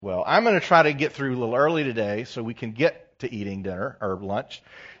Well, I'm going to try to get through a little early today so we can get to eating dinner or lunch.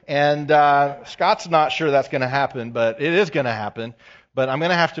 And Scott's not sure that's going to happen, but it is going to happen. But I'm going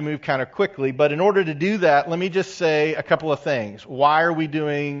to have to move kind of quickly. But in order to do that, let me just say a couple of things. Why are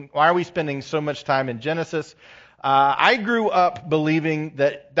we spending so much time in Genesis? I grew up believing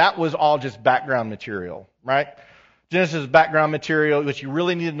that was all just background material, right? Genesis is background material. What you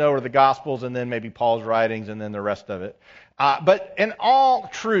really need to know are the Gospels and then maybe Paul's writings and then the rest of it. But in all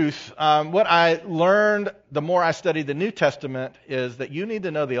truth, what I learned the more I studied the New Testament is that you need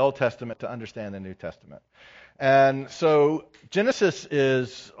to know the Old Testament to understand the New Testament. And so Genesis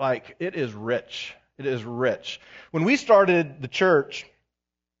is it is rich. It is rich. When we started the church,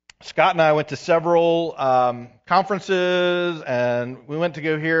 Scott and I went to several conferences, and we went to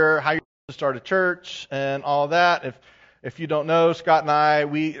go hear how you start a church and all that. If you don't know, Scott and I,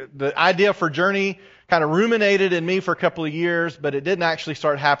 the idea for Journey kind of ruminated in me for a couple of years, but it didn't actually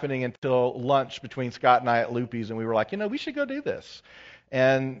start happening until lunch between Scott and I at Loopy's, and we were like, we should go do this.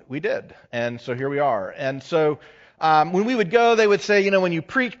 And we did. And so here we are. And so when we would go, they would say, when you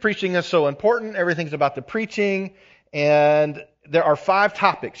preaching is so important. Everything's about the preaching. And there are 5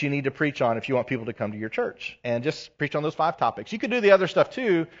 topics you need to preach on if you want people to come to your church. And just preach on those 5 topics. You could do the other stuff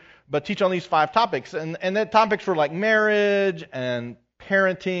too, but teach on these 5 topics. And the topics were like marriage and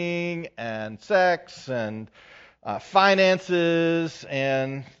parenting and sex and finances.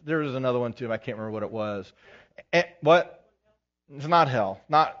 And there was another one too. I can't remember what it was. What? It's not hell.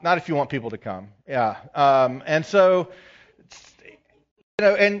 Not if you want people to come. Yeah. And so,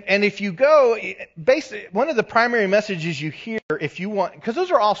 and if you go, basically, one of the primary messages you hear if you want, because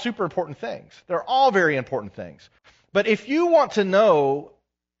those are all super important things. They're all very important things. But if you want to know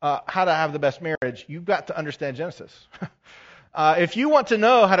how to have the best marriage, you've got to understand Genesis. If you want to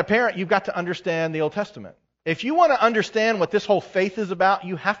know how to parent, you've got to understand the Old Testament. If you want to understand what this whole faith is about,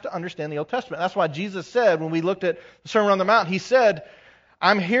 you have to understand the Old Testament. That's why Jesus said, when we looked at the Sermon on the Mount, he said,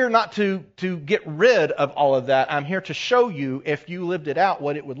 I'm here not to get rid of all of that. I'm here to show you, if you lived it out,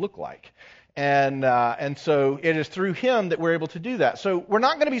 what it would look like. And so it is through him that we're able to do that. So we're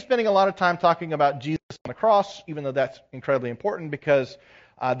not going to be spending a lot of time talking about Jesus on the cross, even though that's incredibly important, because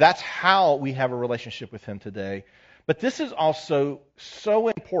that's how we have a relationship with him today. But this is also so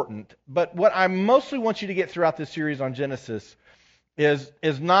important. But what I mostly want you to get throughout this series on Genesis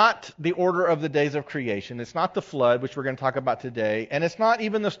is not the order of the days of creation. It's not the flood, which we're going to talk about today. And it's not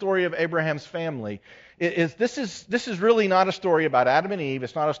even the story of Abraham's family. This is really not a story about Adam and Eve.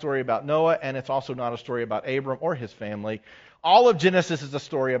 It's not a story about Noah. And it's also not a story about Abram or his family. All of Genesis is a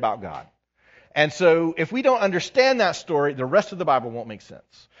story about God. And so if we don't understand that story, the rest of the Bible won't make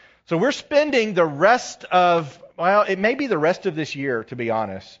sense. So we're spending the rest of, it may be the rest of this year, to be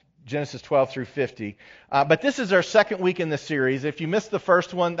honest, Genesis 12 through 50. But this is our second week in this series. If you missed the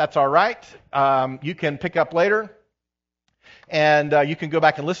first one, that's all right. You can pick up later. And you can go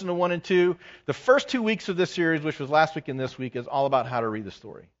back and listen to 1 and 2. The first 2 weeks of this series, which was last week and this week, is all about how to read the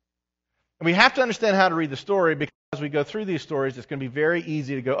story. And we have to understand how to read the story, because as we go through these stories, it's going to be very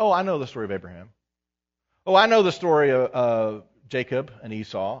easy to go, oh, I know the story of Abraham. Oh, I know the story of Jacob and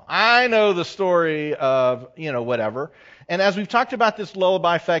Esau. I know the story of, whatever. And as we've talked about this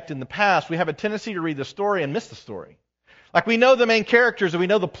lullaby effect in the past, we have a tendency to read the story and miss the story. Like, we know the main characters and we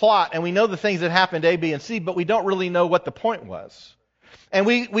know the plot and we know the things that happened A, B, and C, but we don't really know what the point was. And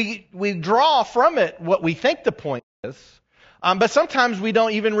we draw from it what we think the point is, but sometimes we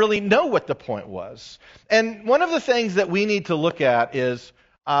don't even really know what the point was. And one of the things that we need to look at is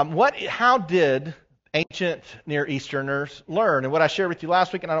how did ancient Near Easterners learn? And what I shared with you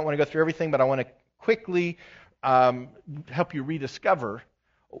last week, and I don't want to go through everything, but I want to quickly help you rediscover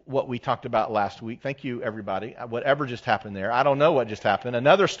what we talked about last week. Thank you, everybody. Whatever just happened there, I don't know what just happened.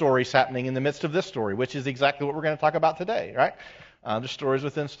 Another story's happening in the midst of this story, which is exactly what we're going to talk about today, right? There's stories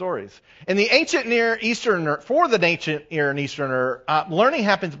within stories. In the ancient Near Easterner, for the ancient Near Easterner, learning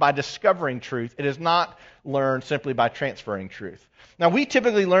happens by discovering truth. It is not learned simply by transferring truth. Now, we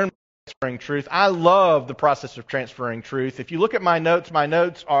typically learn by transferring truth. I love the process of transferring truth. If you look at my notes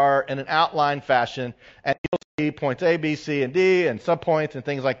are in an outline fashion, and you'll see points A, B, C, and D, and subpoints and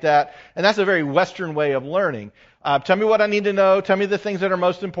things like that. And that's a very Western way of learning. Tell me what I need to know. Tell me the things that are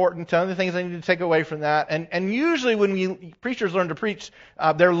most important. Tell me the things I need to take away from that. And usually when preachers learn to preach,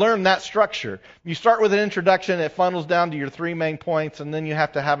 they learn that structure. You start with an introduction that funnels down to your 3 main points, and then you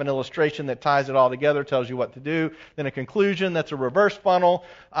have to have an illustration that ties it all together, tells you what to do. Then a conclusion that's a reverse funnel,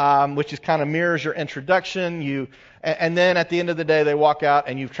 which is kind of mirrors your introduction. And then at the end of the day, they walk out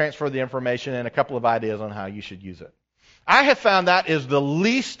and you've transferred the information and a couple of ideas on how you should use it. I have found that is the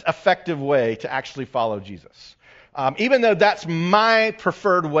least effective way to actually follow Jesus. even though that's my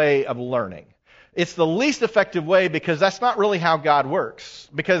preferred way of learning. It's the least effective way because that's not really how God works.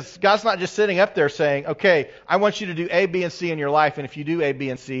 Because God's not just sitting up there saying, okay, I want you to do A, B, and C in your life, and if you do A, B,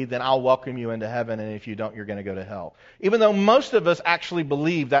 and C, then I'll welcome you into heaven, and if you don't, you're going to go to hell. Even though most of us actually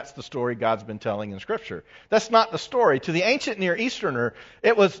believe that's the story God's been telling in Scripture. That's not the story. To the ancient Near Easterner,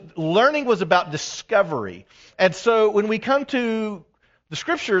 learning was about discovery. And so when we come to the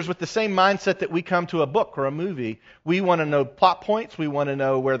Scriptures with the same mindset that we come to a book or a movie, we want to know plot points, we want to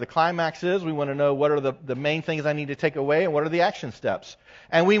know where the climax is, we want to know what are the main things I need to take away and what are the action steps.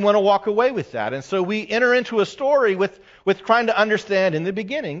 And we want to walk away with that. And so we enter into a story with trying to understand in the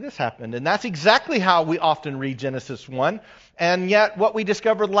beginning this happened. And that's exactly how we often read Genesis 1. And yet what we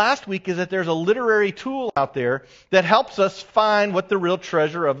discovered last week is that there's a literary tool out there that helps us find what the real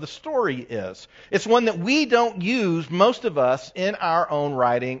treasure of the story is. It's one that we don't use, most of us, in our own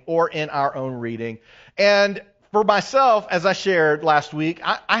writing or in our own reading. And for myself, as I shared last week,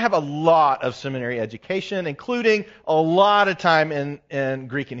 I have a lot of seminary education, including a lot of time in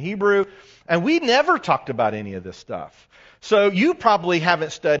Greek and Hebrew. And we never talked about any of this stuff. So you probably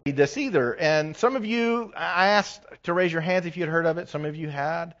haven't studied this either. And some of you, I asked to raise your hands if you had heard of it. Some of you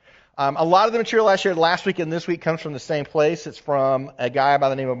had. A lot of the material I shared last week and this week comes from the same place. It's from a guy by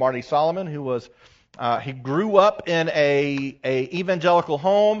the name of Marty Solomon, who he grew up in a evangelical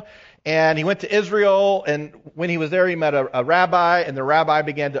home, and he went to Israel. And when he was there, he met a rabbi, and the rabbi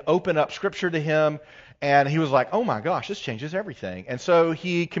began to open up Scripture to him. And he was like, oh my gosh, this changes everything. And so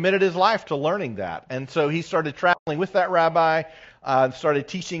he committed his life to learning that. And so he started traveling with that rabbi, started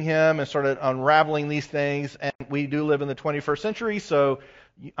teaching him, and started unraveling these things. And we do live in the 21st century, so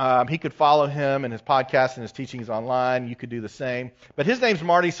he could follow him and his podcast and his teachings online. You could do the same. But his name's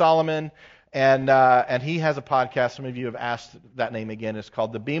Marty Solomon, and he has a podcast. Some of you have asked that name again. It's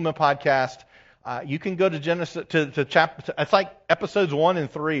called the Bema Podcast. You can go to Genesis to chapter. It's like episodes 1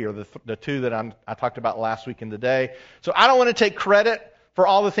 and 3 are the two that I talked about last week and today. So I don't want to take credit for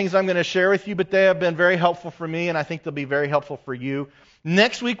all the things I'm going to share with you, but they have been very helpful for me, and I think they'll be very helpful for you.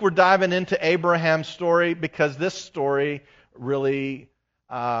 Next week we're diving into Abraham's story because this story really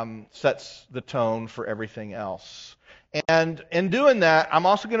sets the tone for everything else. And in doing that, I'm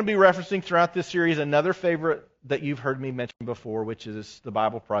also going to be referencing throughout this series another favorite that you've heard me mention before, which is the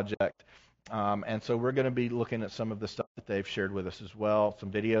Bible Project. And so we're going to be looking at some of the stuff that they've shared with us as well,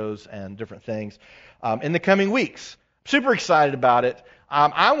 some videos and different things in the coming weeks. Super excited about it.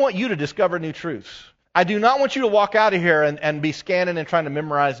 I want you to discover new truths. I do not want you to walk out of here and be scanning and trying to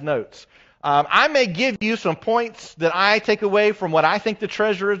memorize notes. I may give you some points that I take away from what I think the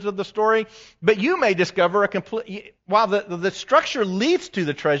treasure is of the story, but you may discover while the structure leads to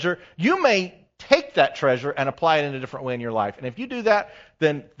the treasure, you may take that treasure and apply it in a different way in your life. And if you do that,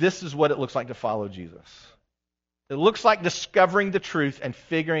 then this is what it looks like to follow Jesus. It looks like discovering the truth and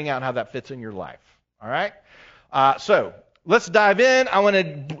figuring out how that fits in your life. All right? So let's dive in. I want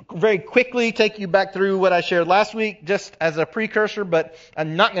to very quickly take you back through what I shared last week just as a precursor, but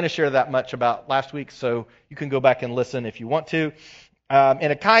I'm not going to share that much about last week, so you can go back and listen if you want to.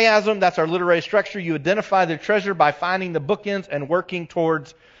 In a chiasm, that's our literary structure. You identify the treasure by finding the bookends and working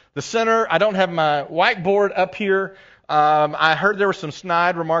towards the center. I don't have my whiteboard up here. I heard there were some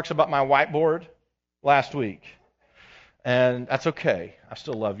snide remarks about my whiteboard last week. And that's okay. I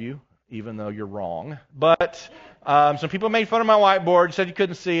still love you, even though you're wrong. But some people made fun of my whiteboard, said you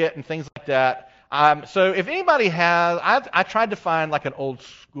couldn't see it, and things like that. So if anybody has, I tried to find like an old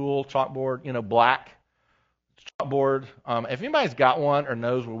school chalkboard, black chalkboard. If anybody's got one or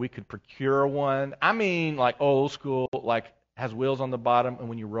knows where we could procure one, I mean like old school, like has wheels on the bottom, and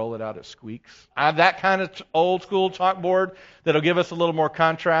when you roll it out, it squeaks. I have that kind of old school chalkboard that'll give us a little more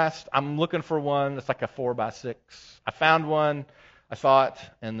contrast. I'm looking for one that's like a 4x6. I found one, I thought,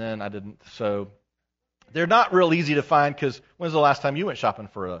 and then I didn't. So they're not real easy to find because when's the last time you went shopping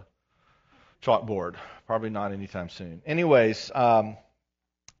for a chalkboard? Probably not anytime soon. Anyways,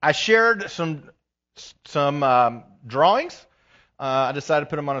 I shared some drawings. I decided to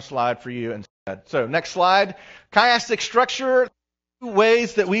put them on a slide for you instead. So next slide. Chiastic structure, two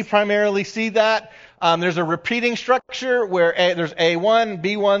ways that we primarily see that. There's a repeating structure where there's A1,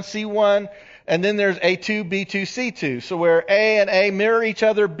 B1, C1, and then there's A2, B2, C2. So where A and A mirror each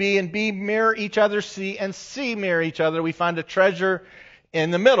other, B and B mirror each other, C and C mirror each other, we find a treasure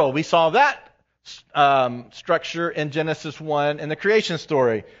in the middle. We saw that structure in Genesis 1 in the creation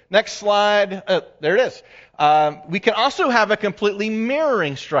story. Next slide. There it is. We can also have a completely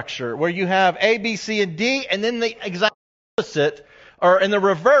mirroring structure where you have A, B, C, and D, and then the exact opposite, or in the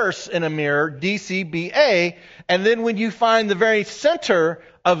reverse in a mirror, D, C, B, A, and then when you find the very center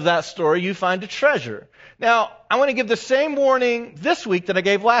of that story, you find a treasure. Now, I want to give the same warning this week that I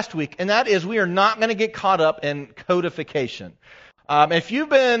gave last week, and that is we are not going to get caught up in codification. If you've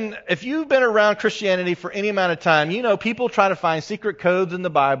been around Christianity for any amount of time, you know people try to find secret codes in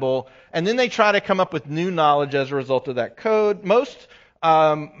the Bible, and then they try to come up with new knowledge as a result of that code.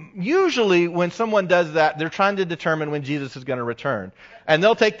 Usually when someone does that, they're trying to determine when Jesus is going to return. And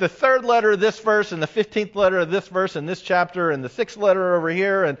they'll take the third letter of this verse and the 15th letter of this verse in this chapter and the 6th letter over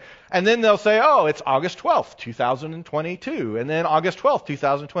here, and then they'll say, oh, it's August 12th, 2022. And then August 12th,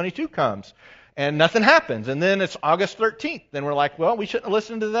 2022 comes. And nothing happens. And then it's August 13th. Then we're like, well, we shouldn't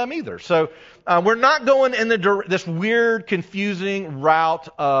listen to them either. So we're not going in this weird, confusing route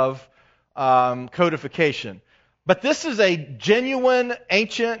of codification. But this is a genuine,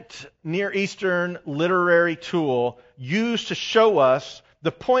 ancient, Near Eastern literary tool used to show us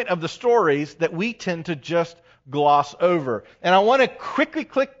the point of the stories that we tend to just gloss over. And I want to quickly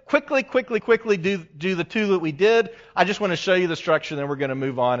do the two that we did. I just want to show you the structure, then we're going to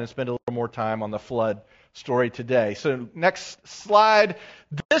move on and spend a little more time on the flood story today. So next slide.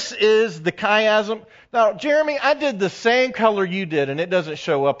 This is the chiasm. Now, Jeremy, I did the same color you did, and it doesn't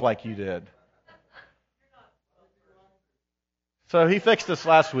show up like you did. So he fixed this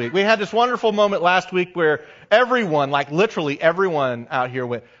last week. We had this wonderful moment last week where everyone, like literally everyone out here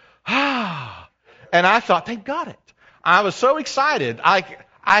went, ah. And I thought, they got it. I was so excited.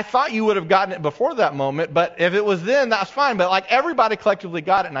 I thought you would have gotten it before that moment, but if it was then, that's fine. But like everybody collectively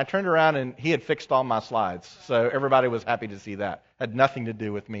got it, and I turned around and he had fixed all my slides. So everybody was happy to see that. Had nothing to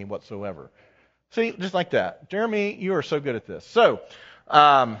do with me whatsoever. See, just like that. Jeremy, you are so good at this. So,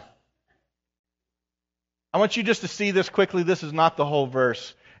 I want you just to see this quickly. This is not the whole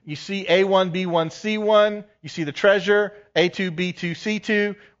verse. You see A1, B1, C1. You see the treasure. A2, B2,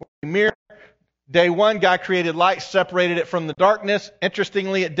 C2. Mirror. Day 1, God created light, separated it from the darkness.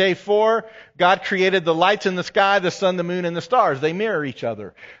 Interestingly, at day 4, God created the lights in the sky, the sun, the moon, and the stars. They mirror each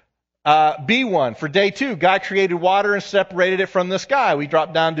other. B1, for day 2, God created water and separated it from the sky. We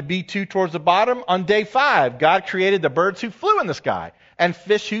drop down to B2 towards the bottom. On day 5, God created the birds who flew in the sky and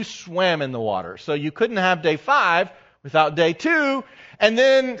fish who swam in the water. So you couldn't have day 5 without day 2. And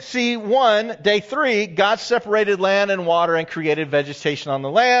then C1, day 3, God separated land and water and created vegetation on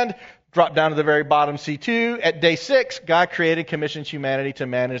the land. Drop down to the very bottom, C2. At day 6, God created, commissioned humanity to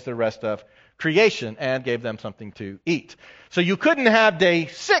manage the rest of creation and gave them something to eat. So you couldn't have day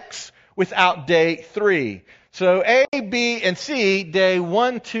 6 without day 3. So A, B, and C, day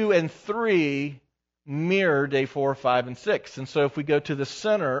 1, 2, and 3 mirror day 4, 5, and 6. And so if we go to the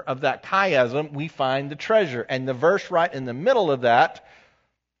center of that chiasm, we find the treasure. And the verse right in the middle of that,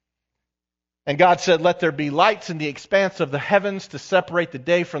 and God said, let there be lights in the expanse of the heavens to separate the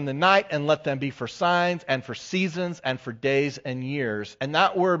day from the night, and let them be for signs and for seasons and for days and years. And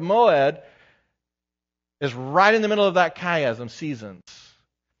that word moed is right in the middle of that chiasm, seasons.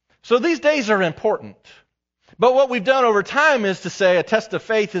 So these days are important. But what we've done over time is to say a test of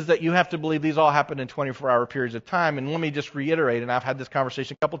faith is that you have to believe these all happen in 24-hour periods of time. And let me just reiterate, and I've had this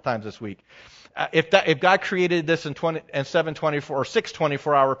conversation a couple times this week. If God created this in 7 24 or 6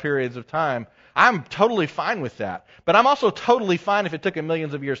 24-hour periods of time, I'm totally fine with that. But I'm also totally fine if it took him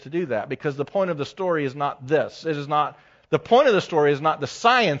millions of years to do that, because the point of the story is not this. It is not the point of the story is not the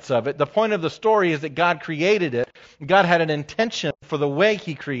science of it. The point of the story is that God created it. God had an intention for the way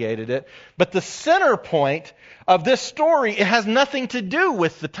He created it. But the center point of this story, it has nothing to do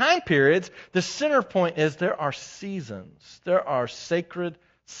with the time periods. The center point is there are seasons. There are sacred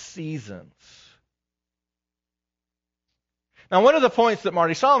seasons. Now, one of the points that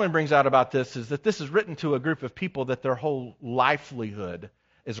Marty Solomon brings out about this is that this is written to a group of people that their whole livelihood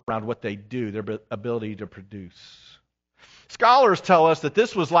is around what they do, their ability to produce. Scholars tell us that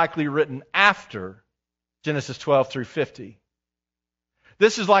this was likely written after Genesis 12 through 50.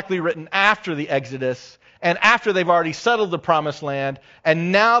 This is likely written after the Exodus and after they've already settled the Promised Land,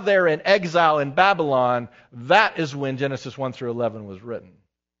 and now they're in exile in Babylon. That is when Genesis 1 through 11 was written.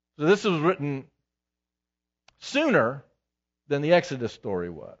 So this was written sooner than the Exodus story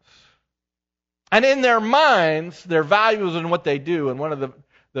was. And in their minds, their values and what they do, and one of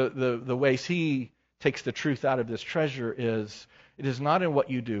the ways he takes the truth out of this treasure is, it is not in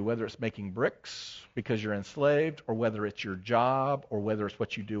what you do, whether it's making bricks because you're enslaved, or whether it's your job, or whether it's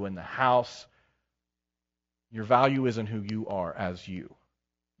what you do in the house. Your value isn't who you are as you.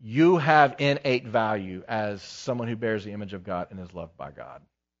 You have innate value as someone who bears the image of God and is loved by God.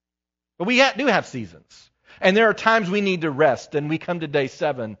 But we do have seasons. And there are times we need to rest, and we come to day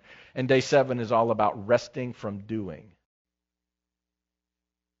 7, and day 7 is all about resting from doing.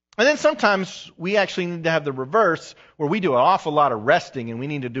 And then sometimes we actually need to have the reverse, where we do an awful lot of resting and we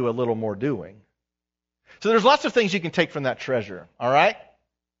need to do a little more doing. So there's lots of things you can take from that treasure. All right?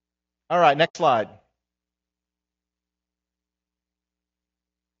 All right, next slide.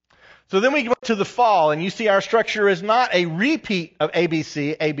 So then we go to the fall, and you see our structure is not a repeat of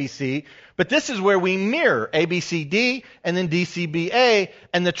ABC, but this is where we mirror ABCD and then DCBA,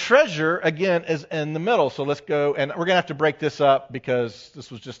 and the treasure, again, is in the middle. So let's go, and we're going to have to break this up because this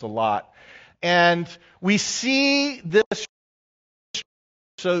was just a lot. And we see this.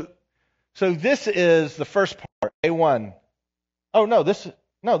 So this is the first part, A1. Oh, no, this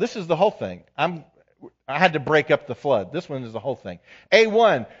is the whole thing. I had to break up the flood. This one is the whole thing.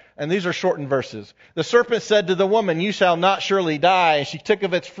 A1, and these are shortened verses. The serpent said to the woman, "You shall not surely die." And she took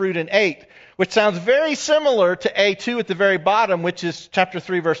of its fruit and ate, which sounds very similar to A2 at the very bottom, which is chapter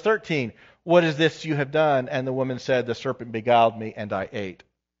 3, verse 13. "What is this you have done?" And the woman said, "The serpent beguiled me, and I ate."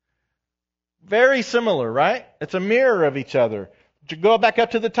 Very similar, right? It's a mirror of each other. To go back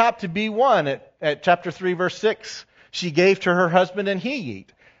up to the top to B1 at chapter 3, verse 6. She gave to her husband, and he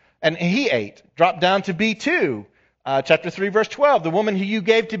ate. Drop down to B2, chapter 3, verse 12. "The woman who you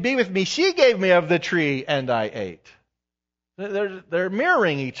gave to be with me, she gave me of the tree, and I ate." They're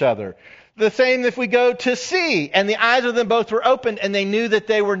mirroring each other. The same if we go to C, "And the eyes of them both were opened, and they knew that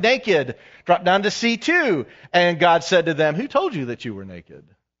they were naked." Drop down to C2, "And God said to them, 'Who told you that you were naked?'"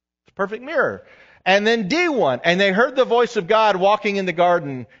 It's a perfect mirror. And then D1, "And they heard the voice of God walking in the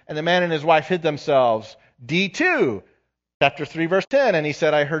garden, and the man and his wife hid themselves." D2, chapter 3, verse 10, "And he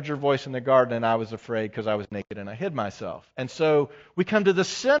said, 'I heard your voice in the garden, and I was afraid because I was naked and I hid myself.'" And so we come to the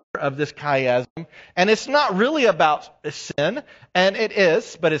center of this chiasm, and it's not really about sin, and it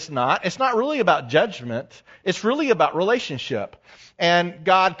is, but it's not. It's not really about judgment. It's really about relationship. And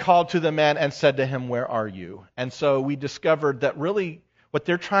God called to the man and said to him, "Where are you?" And so we discovered that really what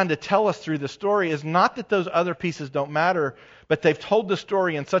they're trying to tell us through the story is not that those other pieces don't matter, but they've told the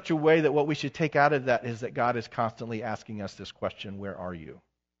story in such a way that what we should take out of that is that God is constantly asking us this question, "Where are you?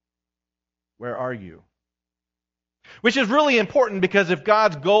 Where are you?" Which is really important, because if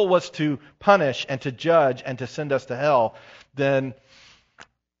God's goal was to punish and to judge and to send us to hell, then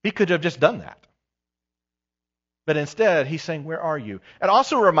he could have just done that. But instead, he's saying, "Where are you?" It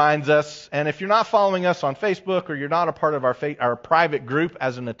also reminds us, and if you're not following us on Facebook or you're not a part of our private group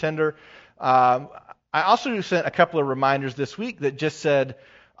as an attender, I also sent a couple of reminders this week that just said,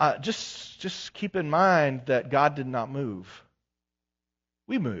 just keep in mind that God did not move.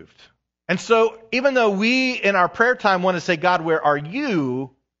 We moved. And so even though we in our prayer time want to say, "God, where are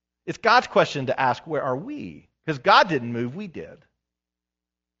you?" it's God's question to ask, "Where are we?" Because God didn't move, we did.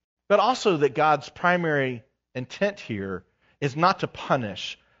 But also that God's primary intent here is not to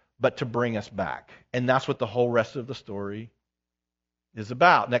punish, but to bring us back. And that's what the whole rest of the story is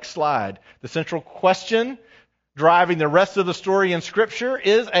about. Next slide. The central question driving the rest of the story in Scripture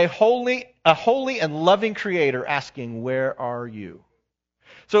is a holy and loving Creator asking, "Where are you?"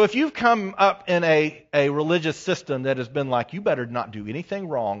 So if you've come up in a religious system that has been like, "You better not do anything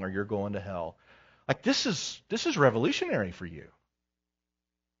wrong or you're going to hell," like this is revolutionary for you.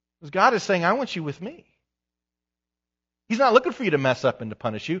 Because God is saying, "I want you with me." He's not looking for you to mess up and to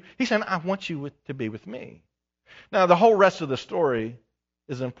punish you. He's saying, "I want you to be with me." Now, the whole rest of the story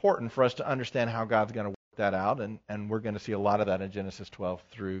is important for us to understand how God's going to work that out, and we're going to see a lot of that in Genesis 12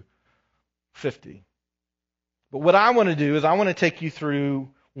 through 50. But what I want to do is I want to take you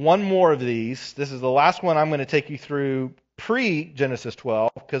through one more of these. This is the last one I'm going to take you through pre-Genesis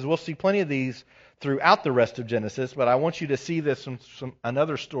 12, because we'll see plenty of these throughout the rest of Genesis, but I want you to see this from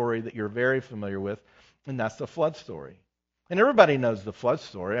another story that you're very familiar with, and that's the flood story. And everybody knows the flood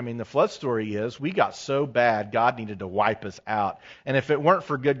story. I mean, the flood story is we got so bad, God needed to wipe us out. And if it weren't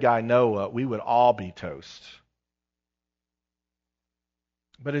for good guy Noah, we would all be toast.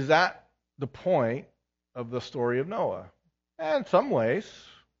 But is that the point of the story of Noah? In some ways.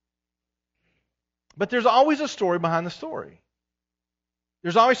 But there's always a story behind the story.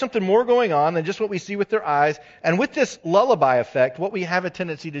 There's always something more going on than just what we see with their eyes. And with this lullaby effect, what we have a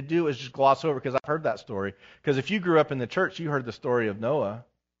tendency to do is just gloss over, because I've heard that story. Because if you grew up in the church, you heard the story of Noah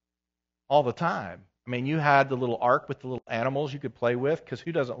all the time. I mean, you had the little ark with the little animals you could play with, because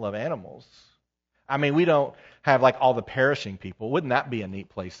who doesn't love animals? I mean, we don't have like all the perishing people. Wouldn't that be a neat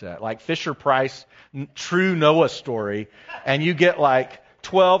play set? Like Fisher-Price, true Noah story, and you get like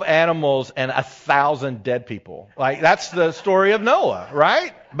 12 animals and 1,000 dead people. Like, that's the story of Noah,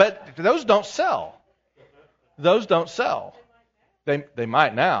 right? But those don't sell. Those don't sell. They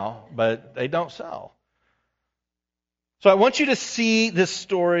might now, but they don't sell. So I want you to see this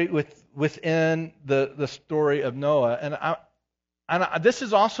story within the story of Noah. And this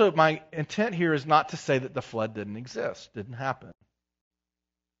is also, my intent here is not to say that the flood didn't exist, didn't happen.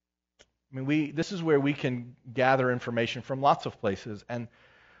 I mean, this is where we can gather information from lots of places. And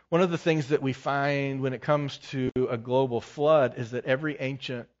one of the things that we find when it comes to a global flood is that every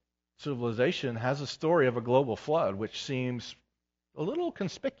ancient civilization has a story of a global flood, which seems a little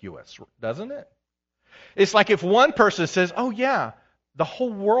conspicuous, doesn't it? It's like if one person says, oh yeah, the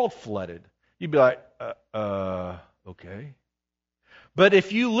whole world flooded, you'd be like, okay. But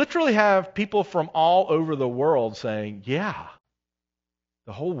if you literally have people from all over the world saying, yeah,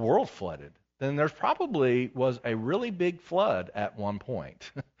 the whole world flooded, then there probably was a really big flood at one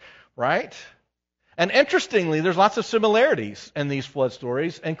point, right? And interestingly, there's lots of similarities in these flood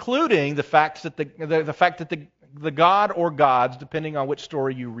stories, including the fact that the god or gods, depending on which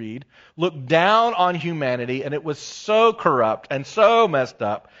story you read, looked down on humanity, and it was so corrupt and so messed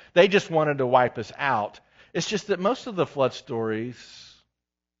up, they just wanted to wipe us out. It's just that most of the flood stories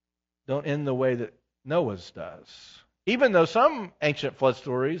don't end the way that Noah's does. Even though some ancient flood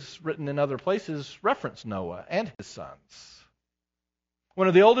stories written in other places reference Noah and his sons. One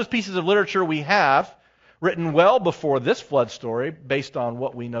of the oldest pieces of literature we have, written well before this flood story, based on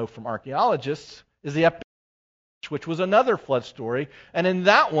what we know from archaeologists, is the epic, which was another flood story. And in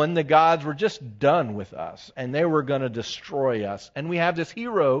that one, the gods were just done with us, and they were going to destroy us. And we have this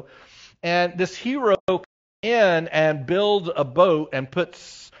hero, and this hero comes in and builds a boat and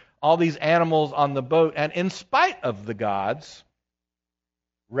puts all these animals on the boat, and in spite of the gods,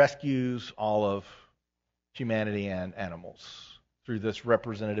 rescues all of humanity and animals through this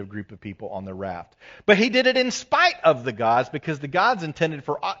representative group of people on the raft. But he did it in spite of the gods, because the gods intended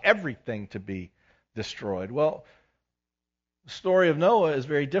for everything to be destroyed. Well, the story of Noah is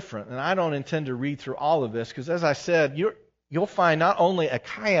very different, and I don't intend to read through all of this, because as I said, you'll find not only a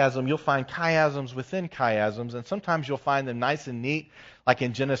chiasm, you'll find chiasms within chiasms, and sometimes you'll find them nice and neat, like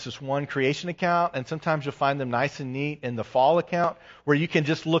in Genesis 1 creation account, and sometimes you'll find them nice and neat in the fall account, where you can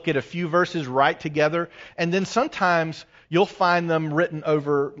just look at a few verses right together, and then sometimes you'll find them written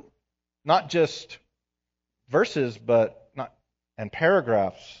over not just verses, and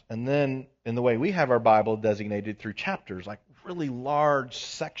paragraphs, and then in the way we have our Bible designated through chapters, like really large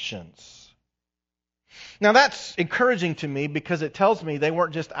sections. Now that's encouraging to me, because it tells me they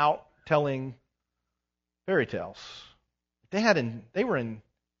weren't just out telling fairy tales. They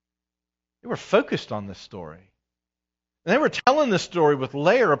were focused on this story. And they were telling this story with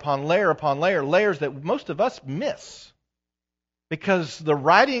layer upon layer upon layer, layers that most of us miss, because the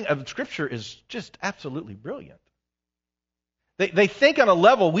writing of Scripture is just absolutely brilliant. They think on a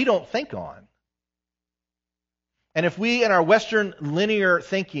level we don't think on. And if we in our Western linear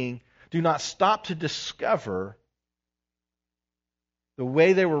thinking do not stop to discover the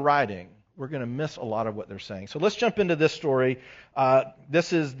way they were writing, we're going to miss a lot of what they're saying. So let's jump into this story.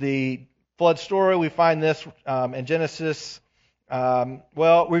 This is the flood story. We find this in Genesis.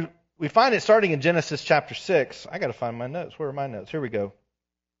 We find it starting in Genesis chapter 6. I got to find my notes. Where are my notes? Here we go.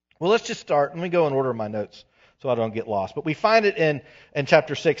 Well, let's just start. Let me go in order of my notes so I don't get lost. But we find it in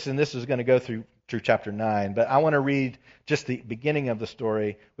chapter 6, and this is going to go through chapter 9. But I want to read just the beginning of the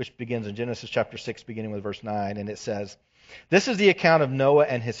story, which begins in Genesis chapter 6, beginning with verse 9. And it says, "This is the account of Noah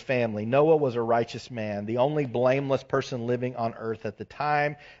and his family. Noah was a righteous man, the only blameless person living on earth at the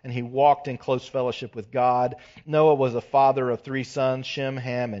time, and he walked in close fellowship with God. Noah was the father of 3 sons, Shem,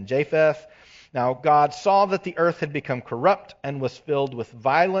 Ham, and Japheth. Now God saw that the earth had become corrupt and was filled with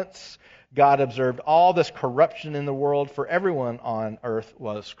violence. God observed all this corruption in the world, for everyone on earth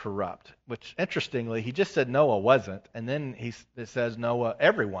was corrupt." Which, interestingly, he just said Noah wasn't, and then it says Noah,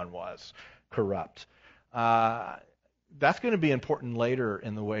 everyone was corrupt. That's going to be important later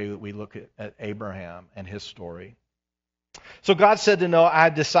in the way that we look at Abraham and his story. So God said to Noah, "I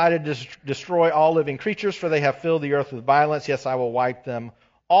have decided to destroy all living creatures, for they have filled the earth with violence. Yes, I will wipe them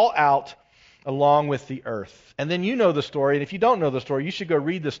all out along with the earth." And then you know the story, and if you don't know the story, you should go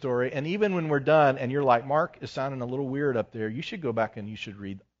read the story. And even when we're done and you're like, "Mark is sounding a little weird up there," you should go back and you should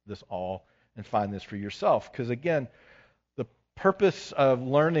read this all and find this for yourself. Because again, the purpose of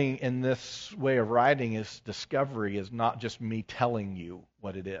learning in this way of writing is discovery, is not just me telling you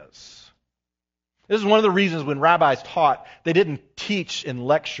what it is. This is one of the reasons when rabbis taught, they didn't teach in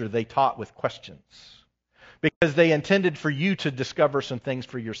lecture, they taught with questions. Because they intended for you to discover some things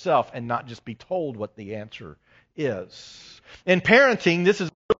for yourself and not just be told what the answer is. In parenting, this is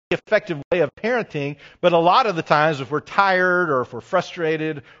a really effective way of parenting, but a lot of the times if we're tired or if we're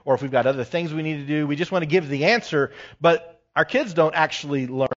frustrated or if we've got other things we need to do, we just want to give the answer, but our kids don't actually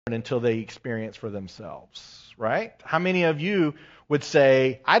learn until they experience for themselves, right? How many of you would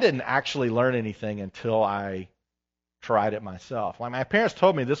say, "I didn't actually learn anything until I tried it myself"? Like, my parents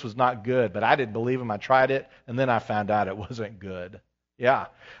told me this was not good, but I didn't believe them. I tried it, and then I found out it wasn't good. Yeah.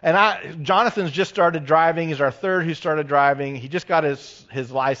 And Jonathan's just started driving. He's our third who started driving. He just got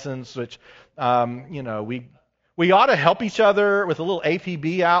his license, which, we ought to help each other with a little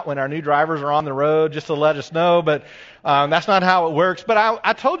APB out when our new drivers are on the road just to let us know, but that's not how it works. But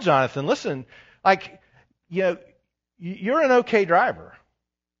I told Jonathan, listen, you're an okay driver,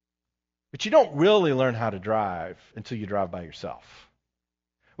 but you don't really learn how to drive until you drive by yourself.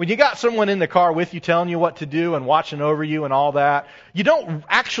 When you got someone in the car with you telling you what to do and watching over you and all that, you don't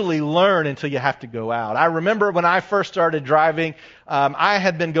actually learn until you have to go out. I remember when I first started driving, I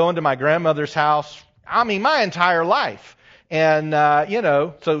had been going to my grandmother's house, my entire life. And,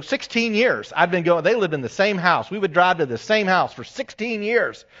 so 16 years I'd been going. They lived in the same house. We would drive to the same house for 16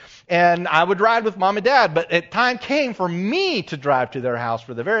 years. And I would ride with mom and dad. But time came for me to drive to their house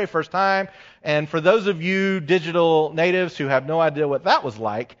for the very first time. And for those of you digital natives who have no idea what that was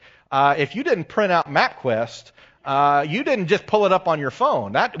like, if you didn't print out MapQuest, you didn't just pull it up on your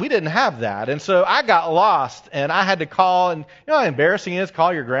phone. We didn't have that. And so I got lost, and I had to call, and you know how embarrassing it is?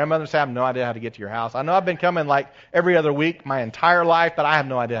 Call your grandmother and say, I have no idea how to get to your house. I know I've been coming like every other week my entire life, but I have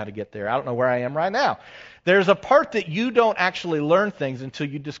no idea how to get there. I don't know where I am right now. There's a part that you don't actually learn things until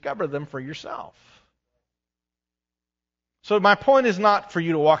you discover them for yourself. So my point is not for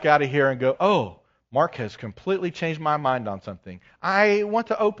you to walk out of here and go, oh, Mark has completely changed my mind on something. I want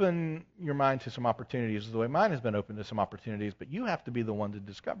to open your mind to some opportunities the way mine has been open to some opportunities, but you have to be the one to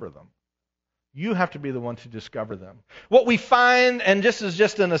discover them. You have to be the one to discover them. What we find, and this is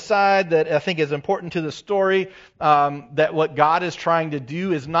just an aside that I think is important to the story, that what God is trying to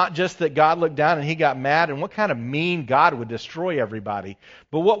do is not just that God looked down and he got mad and what kind of mean God would destroy everybody,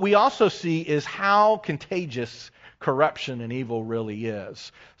 but what we also see is how contagious corruption and evil really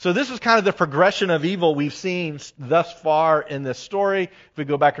is. So this is kind of the progression of evil we've seen thus far in this story. If we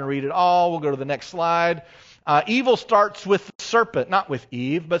go back and read it all, we'll go to the next slide. Evil starts with the serpent, not with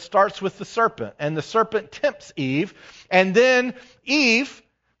Eve, but starts with the serpent. And the serpent tempts Eve. And then Eve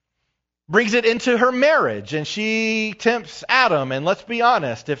brings it into her marriage. And she tempts Adam. And let's be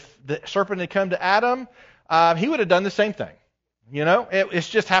honest, if the serpent had come to Adam, he would have done the same thing. You know, it's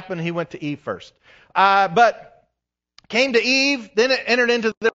just happened he went to Eve first. But came to Eve, then it entered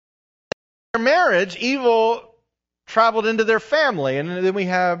into their marriage. Evil traveled into their family. And then we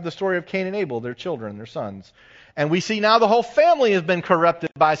have the story of Cain and Abel, their children, their sons. And we see now the whole family has been corrupted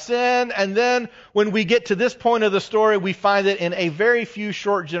by sin. And then when we get to this point of the story, we find that in a very few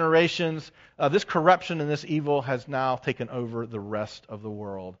short generations, this corruption and this evil has now taken over the rest of the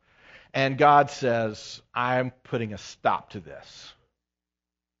world. And God says, I'm putting a stop to this.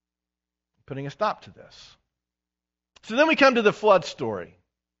 Putting a stop to this. So then we come to the flood story.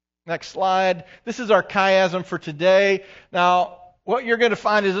 Next slide. This is our chiasm for today. Now, what you're going to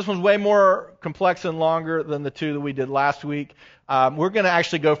find is this one's way more complex and longer than the two that we did last week. We're going to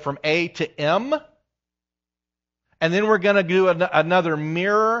actually go from A to M. And then we're going to do another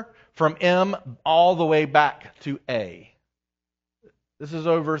mirror from M all the way back to A. This is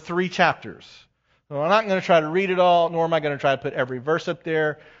over 3 chapters. So I'm not going to try to read it all, nor am I going to try to put every verse up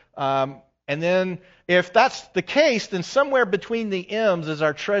there. And then, if that's the case, then somewhere between the M's is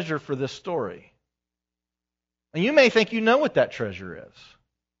our treasure for this story. And you may think you know what that treasure is.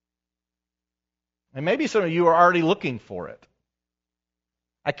 And maybe some of you are already looking for it.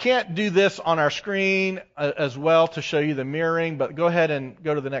 I can't do this on our screen as well to show you the mirroring, but go ahead and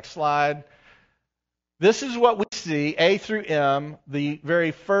go to the next slide. This is what we see, A through M, the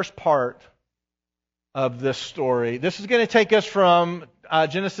very first part of this story. This is going to take us from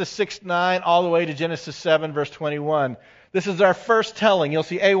Genesis 6:9 all the way to Genesis 7, verse 21. This is our first telling. You'll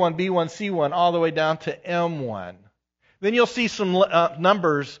see A1, B1, C1, all the way down to M1. Then you'll see some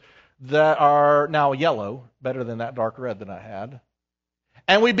numbers that are now yellow, better than that dark red that I had.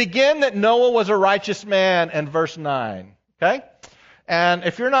 And we begin that Noah was a righteous man in verse 9. Okay? And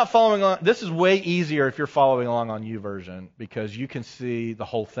if you're not following along, this is way easier if you're following along on YouVersion because you can see the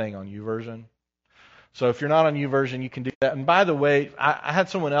whole thing on YouVersion. So if you're not on YouVersion, you can do that. And by the way, I had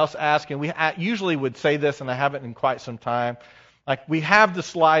someone else ask, and I usually would say this, and I haven't in quite some time. Like, we have the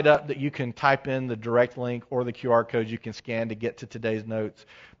slide up that you can type in the direct link or the QR code you can scan to get to today's notes.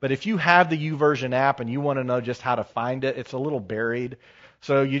 But if you have the YouVersion app and you want to know just how to find it, it's a little buried.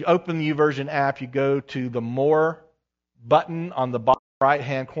 So you open the YouVersion app, you go to the More button on the bottom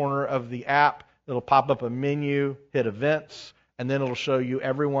right-hand corner of the app. It'll pop up a menu, hit Events, and then it'll show you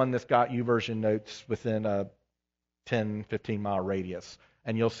everyone that's got YouVersion notes within a 10, 15-mile radius.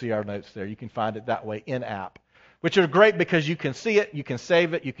 And you'll see our notes there. You can find it that way in-app, which are great because you can see it, you can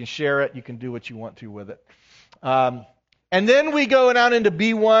save it, you can share it, you can do what you want to with it. And then we go down into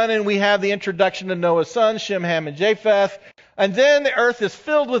B1, and we have the introduction to Noah's sons, Shem, Ham, and Japheth. And then the earth is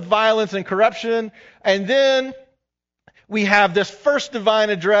filled with violence and corruption. And then we have this first divine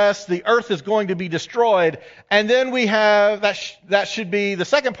address. The earth is going to be destroyed. And then we have, that should be the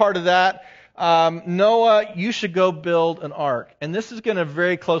second part of that. Noah, you should go build an ark. And this is going to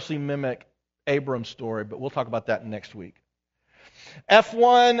very closely mimic Abram's story, but we'll talk about that next week.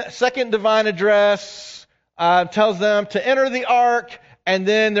 F1, second divine address, tells them to enter the ark, and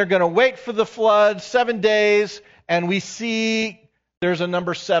then they're going to wait for the flood 7 days, and we see there's a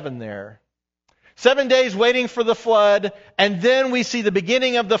number 7 there. 7 days waiting for the flood, and then we see the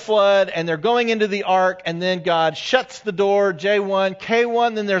beginning of the flood, and they're going into the ark, and then God shuts the door, J1,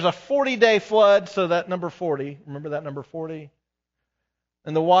 K1, then there's a 40-day flood, so that number 40, remember that number 40?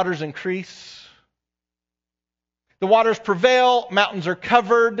 And the waters increase. The waters prevail, mountains are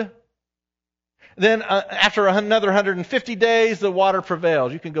covered. Then after another 150 days, the water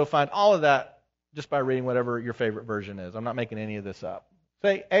prevails. You can go find all of that just by reading whatever your favorite version is. I'm not making any of this up.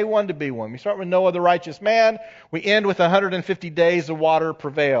 Say A1 to B1. We start with Noah the righteous man. We end with 150 days, the water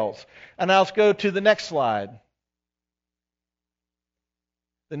prevails. And now let's go to the next slide.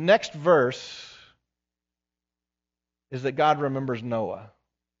 The next verse is that God remembers Noah.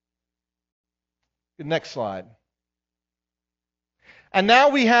 The next slide. And now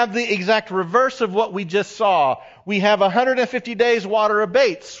we have the exact reverse of what we just saw. We have 150 days water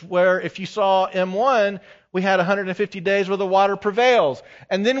abates, where if you saw M1, we had 150 days where the water prevails.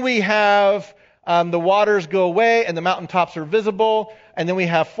 And then we have the waters go away and the mountaintops are visible. And then we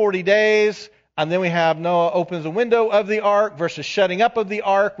have 40 days. And then we have Noah opens the window of the ark versus shutting up of the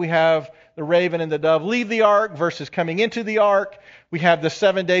ark. We have the raven and the dove leave the ark versus coming into the ark. We have the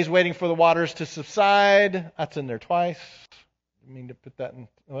 7 days waiting for the waters to subside. That's in there twice. I mean to put that in.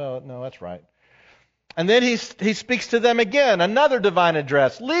 Well, no, that's right. And then he speaks to them again. Another divine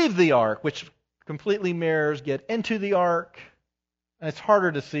address. Leave the ark, which completely mirrors get into the ark. And it's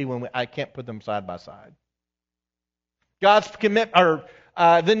harder to see when I can't put them side by side.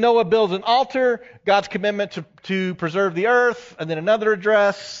 Then Noah builds an altar. God's commitment to preserve the earth. And then another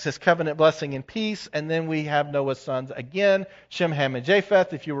address, his covenant blessing and peace. And then we have Noah's sons again, Shem, Ham, and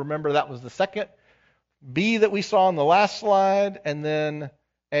Japheth. If you remember, that was the second B that we saw on the last slide, and then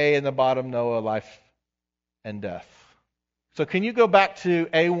A in the bottom, Noah, life and death. So can you go back to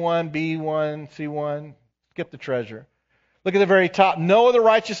A1, B1, C1? Skip the treasure. Look at the very top. Noah the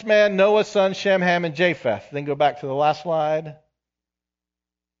righteous man, Noah's son, Shem, Ham, and Japheth. Then go back to the last slide.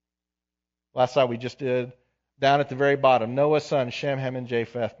 Last slide we just did. Down at the very bottom, Noah's son, Shem, Ham, and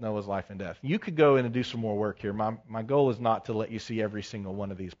Japheth, Noah's life and death. You could go in and do some more work here. My goal is not to let you see every single one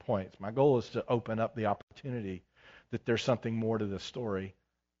of these points. My goal is to open up the opportunity that there's something more to this story.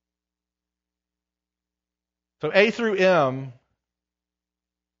 So A through M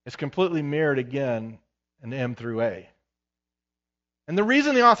is completely mirrored again in M through A. And the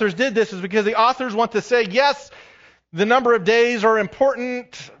reason the authors did this is because the authors want to say, yes, the number of days are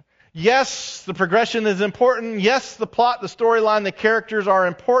important. Yes, the progression is important. Yes, the plot, the storyline, the characters are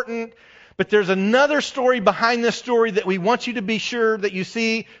important. But there's another story behind this story that we want you to be sure that you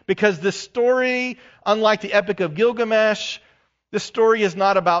see, because this story, unlike the Epic of Gilgamesh, this story is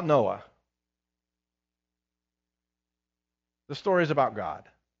not about Noah. The story is about God.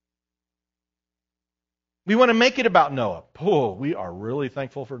 We want to make it about Noah. Oh, we are really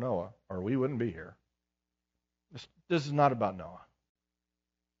thankful for Noah, or we wouldn't be here. This is not about Noah.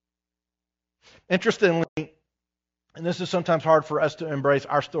 Interestingly, and this is sometimes hard for us to embrace,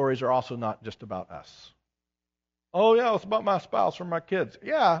 our stories are also not just about us. Oh yeah, it's about my spouse or my kids.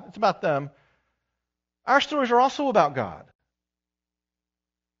 Yeah, it's about them. Our stories are also about God.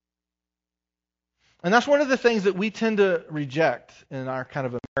 And that's one of the things that we tend to reject in our kind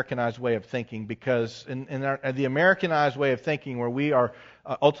of Americanized way of thinking, because in the Americanized way of thinking, where we are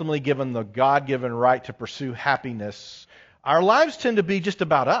ultimately given the God-given right to pursue happiness, our lives tend to be just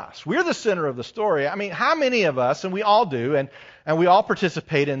about us. We're the center of the story. I mean, how many of us, and we all do, and we all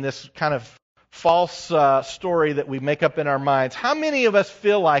participate in this kind of false story that we make up in our minds, how many of us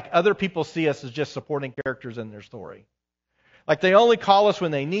feel like other people see us as just supporting characters in their story? Like they only call us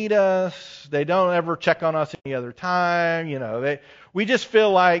when they need us. They don't ever check on us any other time. You know, we just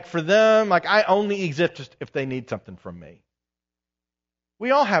feel like for them, like I only exist if they need something from me.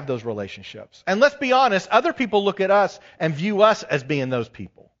 We all have those relationships. And let's be honest, other people look at us and view us as being those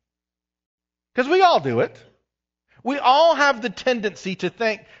people. Because we all do it. We all have the tendency to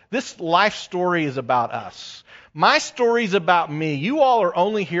think this life story is about us. My story's about me. You all are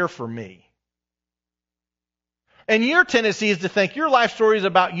only here for me. And your tendency is to think your life story is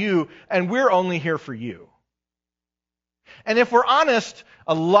about you and we're only here for you. And if we're honest,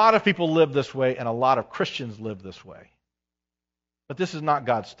 a lot of people live this way and a lot of Christians live this way. But this is not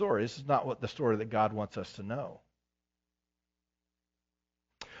God's story. This is not what the story that God wants us to know.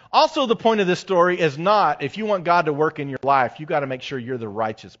 Also, the point of this story is not, if you want God to work in your life, you've got to make sure you're the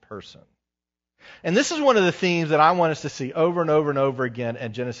righteous person. And this is one of the themes that I want us to see over and over and over again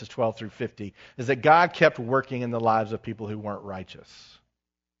in Genesis 12 through 50, is that God kept working in the lives of people who weren't righteous.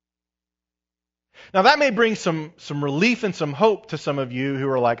 Now, that may bring some relief and some hope to some of you who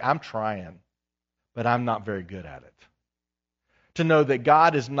are like, I'm trying, but I'm not very good at it. To know that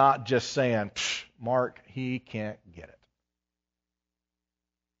God is not just saying, Mark, he can't get it.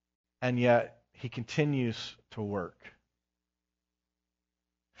 And yet, he continues to work.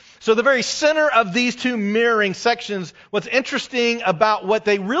 So the very center of these two mirroring sections, what's interesting about what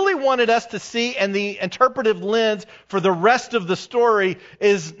they really wanted us to see and the interpretive lens for the rest of the story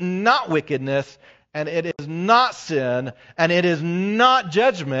is not wickedness, and it is not sin, and it is not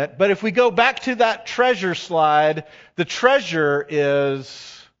judgment. But if we go back to that treasure slide, the treasure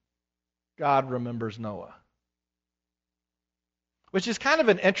is God remembers Noah. Which is kind of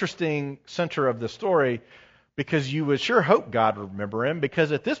an interesting center of the story, because you would sure hope God would remember him,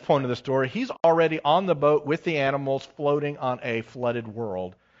 because at this point of the story, he's already on the boat with the animals floating on a flooded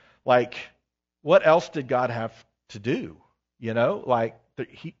world. Like, what else did God have to do? You know, like,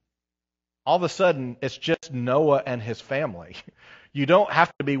 all of a sudden, it's just Noah and his family. You don't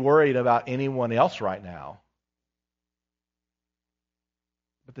have to be worried about anyone else right now.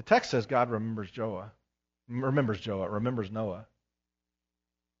 But the text says God remembers Noah.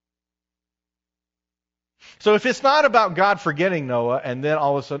 So if it's not about God forgetting Noah and then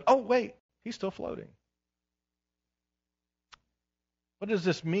all of a sudden, oh wait, he's still floating. What does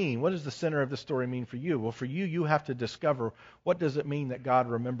this mean? What does the center of the story mean for you? Well, for you, you have to discover, what does it mean that God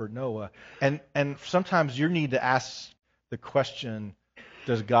remembered Noah? And sometimes you need to ask the question,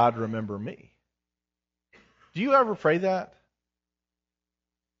 does God remember me? Do you ever pray that?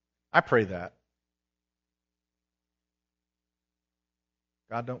 I pray that.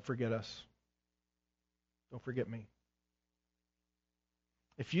 God, don't forget us. Don't forget me.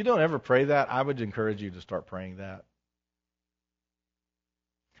 If you don't ever pray that, I would encourage you to start praying that.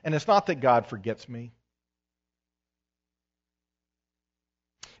 And it's not that God forgets me.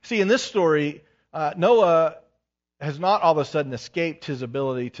 See, in this story, Noah has not all of a sudden escaped his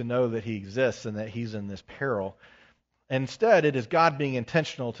ability to know that he exists and that he's in this peril. Instead, it is God being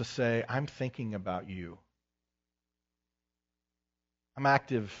intentional to say, I'm thinking about you. I'm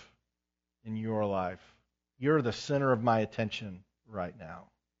active in your life. You're the center of my attention right now.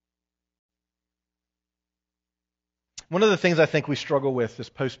 One of the things I think we struggle with this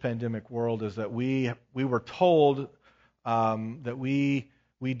post-pandemic world is that we were told that we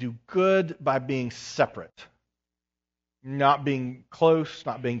do good by being separate. Not being close,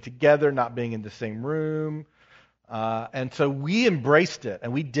 not being together, not being in the same room. And so we embraced it,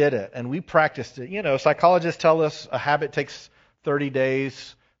 and we did it, and we practiced it. You know, psychologists tell us a habit takes 30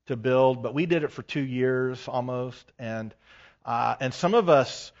 days to build, but we did it for 2 years almost, and some of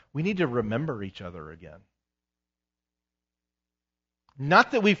us, we need to remember each other again.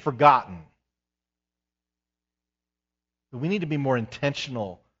 Not that we've forgotten, but we need to be more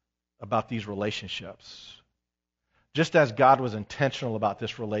intentional about these relationships, just as God was intentional about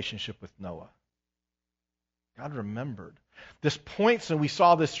this relationship with Noah. God remembered. This points, and we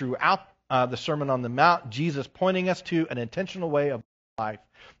saw this throughout the Sermon on the Mount, Jesus pointing us to an intentional way of life,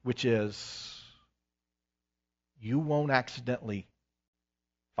 which is, you won't accidentally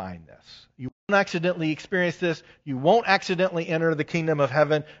find this. You won't accidentally experience this. You won't accidentally enter the kingdom of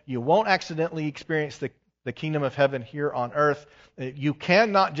heaven. You won't accidentally experience the kingdom of heaven here on earth. You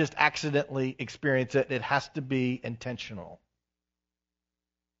cannot just accidentally experience it. It has to be intentional.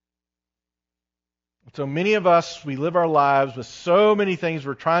 So many of us, we live our lives with so many things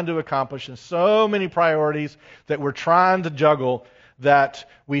we're trying to accomplish and so many priorities that we're trying to juggle, that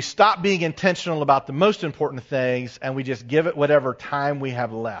we stop being intentional about the most important things and we just give it whatever time we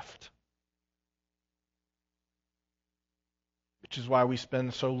have left. Which is why we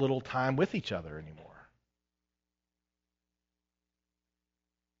spend so little time with each other anymore.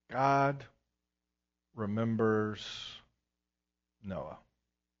 God remembers Noah.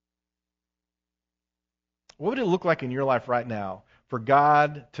 What would it look like in your life right now for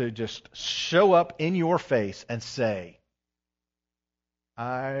God to just show up in your face and say,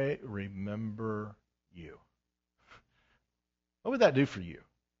 I remember you? What would that do for you?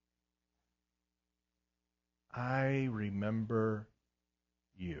 I remember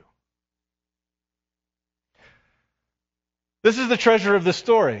you. This is the treasure of the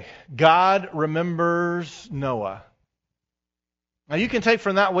story. God remembers Noah. Now you can take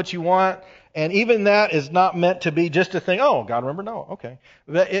from that what you want, And even that is not meant to be just a thing, oh, God remembered Noah, okay.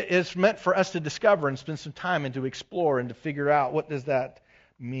 But it's meant for us to discover and spend some time and to explore and to figure out what does that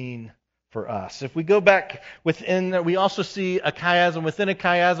mean for us. If we go back within, we also see a chiasm. Within a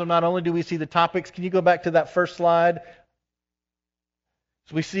chiasm, not only do we see the topics, can you go back to that first slide?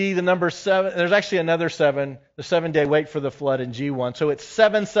 So we see the number 7. There's actually another 7, the 7-day wait for the flood in G1. So it's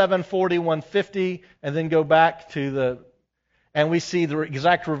 7, 7, 40, 150, and then go back to the, and we see the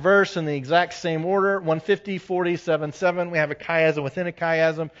exact reverse in the exact same order, 150, 40, 7, 7. We have a chiasm within a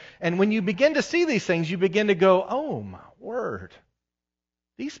chiasm. And when you begin to see these things, you begin to go, oh my word,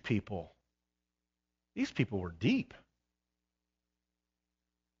 these people were deep.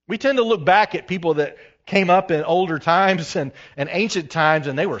 We tend to look back at people that came up in older times and ancient times,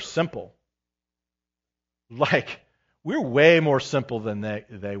 and they were simple. Like, we're way more simple than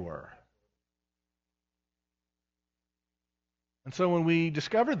they were. And so when we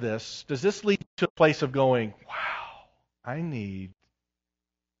discover this, does this lead to a place of going, wow, I need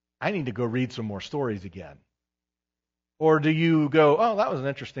to go read some more stories again? Or do you go, oh, that was an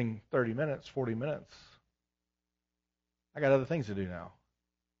interesting 30 minutes, 40 minutes. I got other things to do now.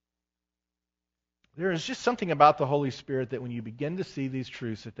 There is just something about the Holy Spirit that when you begin to see these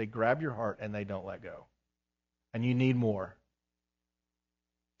truths, that they grab your heart and they don't let go. And you need more.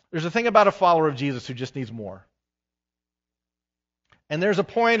 There's a thing about a follower of Jesus who just needs more. And there's a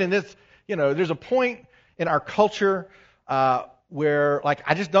point in this, there's a point in our culture where, like,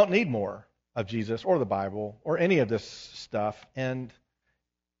 I just don't need more of Jesus or the Bible or any of this stuff. And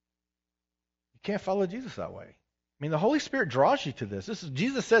you can't follow Jesus that way. I mean, the Holy Spirit draws you to this.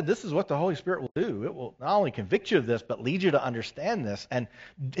 Jesus said this is what the Holy Spirit will do. It will not only convict you of this, but lead you to understand this. And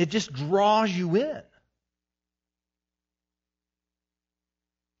it just draws you in.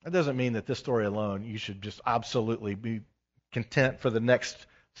 That doesn't mean that this story alone, you should just absolutely be content for the next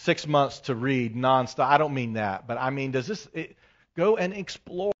 6 months to read nonstop. I don't mean that. But I mean, go and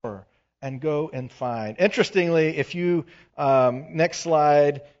explore and go and find. Interestingly, if you, next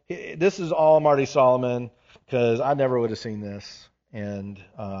slide, this is all Marty Solomon, because I never would have seen this. And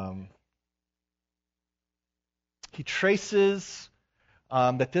he traces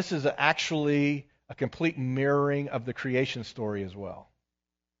that this is actually a complete mirroring of the creation story as well.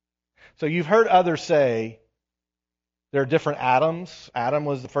 So you've heard others say there are different Adams. Adam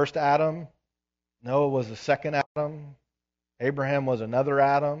was the first Adam. Noah was the second Adam. Abraham was another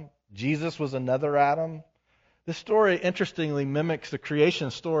Adam. Jesus was another Adam. This story, interestingly, mimics the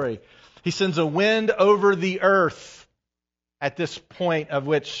creation story. He sends a wind over the earth at this point of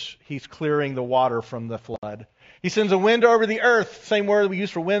which he's clearing the water from the flood. He sends a wind over the earth, same word we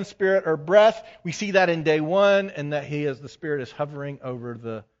use for wind, spirit, or breath. We see that in day 1, and that the Spirit is hovering over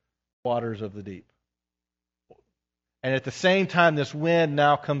the waters of the deep. And at the same time, this wind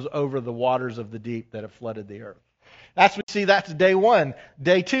now comes over the waters of the deep that have flooded the earth. That's day 1.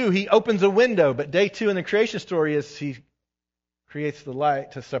 Day 2, he opens a window. But day 2 in the creation story is he creates the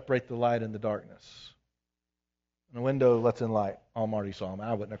light to separate the light and the darkness. And the window lets in light. All Marty Solomon.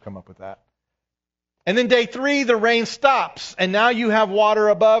 I wouldn't have come up with that. And then day 3, the rain stops. And now you have water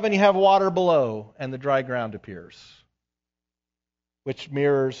above and you have water below. And the dry ground appears. Which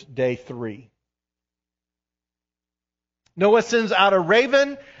mirrors day 3. Noah sends out a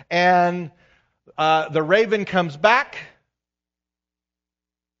raven, and the raven comes back,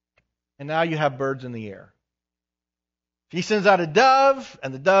 and now you have birds in the air. He sends out a dove,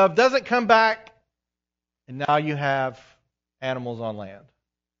 and the dove doesn't come back, and now you have animals on land.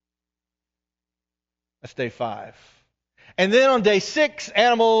 That's day 5. And then on day 6,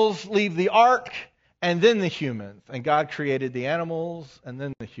 animals leave the ark, and then the humans. And God created the animals, and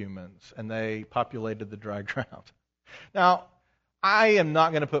then the humans, and they populated the dry ground. Now, I am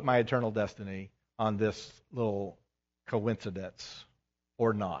not going to put my eternal destiny on this little coincidence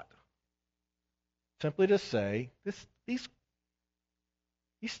or not. Simply to say, these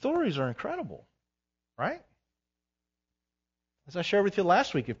stories are incredible, right? As I shared with you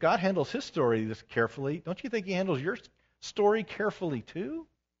last week, if God handles His story this carefully, don't you think He handles your story carefully too?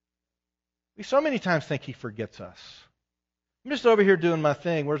 We so many times think He forgets us. I'm just over here doing my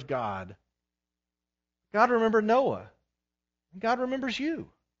thing. Where's God? God remembered Noah. And God remembers you.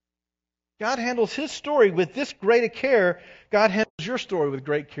 God handles His story with this great a care. God handles your story with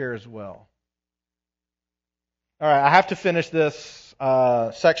great care as well. All right, I have to finish this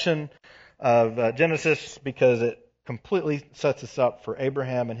section of Genesis because it completely sets us up for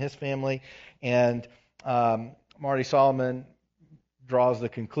Abraham and his family. And Marty Solomon draws the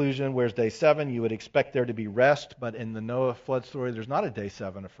conclusion, where's day 7? You would expect there to be rest, but in the Noah flood story, there's not a day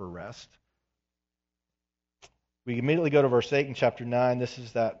 7 for rest. We immediately go to verse 8 in chapter 9. This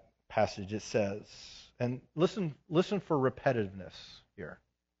is that passage. It says, and listen for repetitiveness here.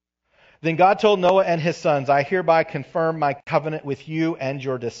 Then God told Noah and his sons, I hereby confirm my covenant with you and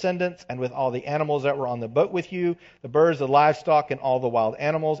your descendants, and with all the animals that were on the boat with you, the birds, the livestock, and all the wild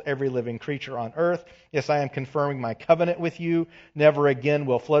animals, every living creature on earth. Yes, I am confirming my covenant with you. Never again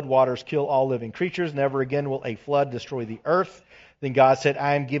will flood waters kill all living creatures. Never again will a flood destroy the earth. Then God said,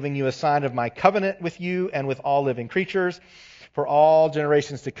 I am giving you a sign of my covenant with you and with all living creatures. For all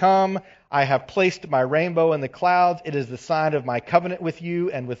generations to come, I have placed my rainbow in the clouds. It is the sign of my covenant with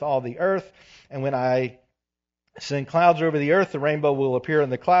you and with all the earth. And when I send clouds over the earth, the rainbow will appear in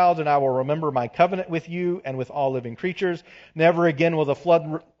the clouds, and I will remember my covenant with you and with all living creatures. Never again will the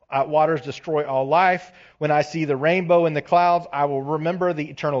flood waters destroy all life. When I see the rainbow in the clouds, I will remember the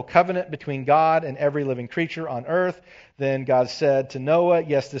eternal covenant between God and every living creature on earth. Then God said to Noah,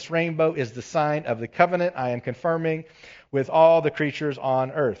 yes, this rainbow is the sign of the covenant I am confirming with all the creatures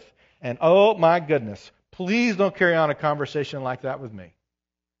on earth. And oh my goodness, please don't carry on a conversation like that with me.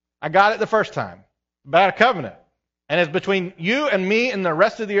 I got it the first time about a covenant. And it's between you and me and the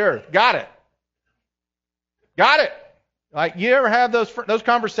rest of the earth. Got it. Got it. Like, you ever have those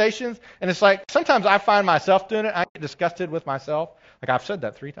conversations? And it's like, sometimes I find myself doing it. I get disgusted with myself. Like, I've said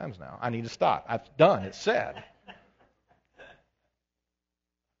that 3 times now. I need to stop. I've done. It's said.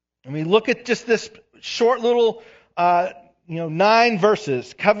 And we look at just this short little 9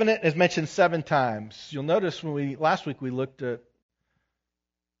 verses. Covenant is mentioned 7 times. You'll notice last week we looked at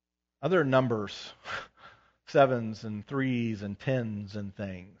other numbers, 7s and 3s and 10s and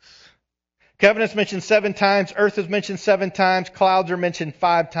things. Covenant's mentioned 7 times. Earth is mentioned 7 times. Clouds are mentioned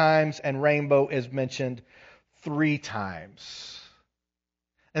 5 times. And rainbow is mentioned 3 times.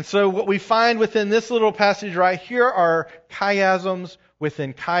 And so what we find within this little passage right here are chiasms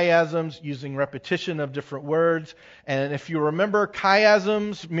within chiasms, using repetition of different words. And if you remember,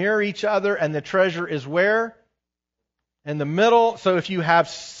 chiasms mirror each other, and the treasure is where? In the middle. So if you have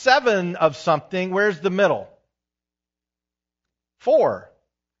 7 of something, where's the middle? 4.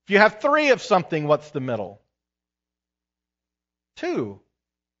 If you have 3 of something, what's the middle? 2.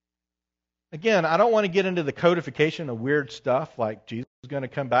 Again, I don't want to get into the codification of weird stuff like Jesus is going to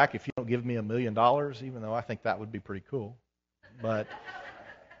come back if you don't give me $1 million, even though I think that would be pretty cool. But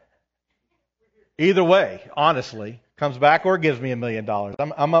either way, honestly, comes back or gives me $1 million.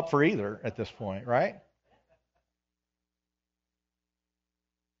 I'm up for either at this point, right?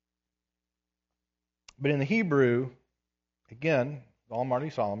 But in the Hebrew, again, all Marty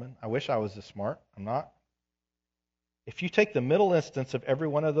Solomon, I wish I was this smart. I'm not. If you take the middle instance of every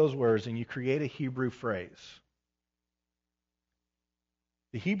one of those words and you create a Hebrew phrase,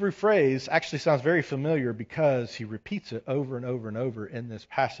 the Hebrew phrase actually sounds very familiar because he repeats it over and over and over in this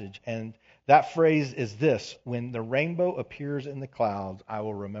passage. And that phrase is this: when the rainbow appears in the clouds, I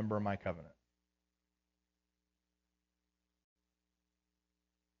will remember my covenant.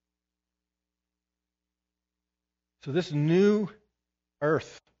 So this new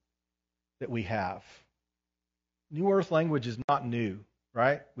earth that we have, new earth language is not new,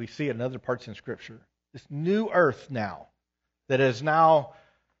 right? We see it in other parts in Scripture. This new earth now, that is now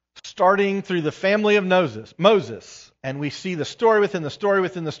starting through the family of Moses, and we see the story within the story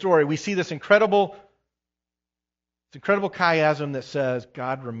within the story. We see this incredible chiasm that says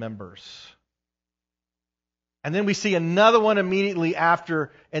God remembers. And then we see another one immediately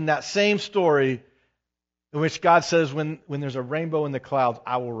after in that same story in which God says, when there's a rainbow in the clouds,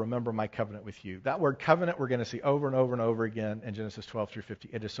 I will remember my covenant with you. That word covenant we're going to see over and over and over again in Genesis 12 through 50.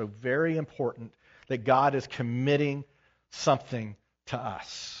 It is so very important that God is committing something to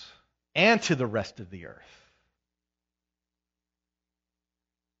us and to the rest of the earth.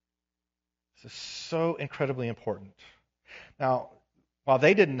 This is so incredibly important. Now, while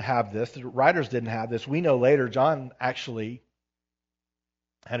they didn't have this, the writers didn't have this, we know later John actually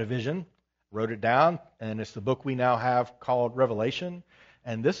had a vision, wrote it down, and it's the book we now have called Revelation.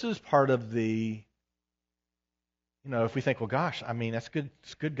 And this is part of the, if we think, well, gosh, I mean, that's good.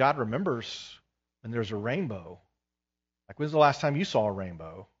 It's good God remembers when there's a rainbow. Like, when's the last time you saw a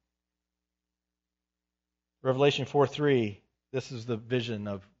rainbow? Revelation 4:3, this is the vision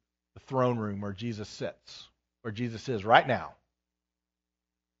of the throne room where Jesus sits, where Jesus is right now.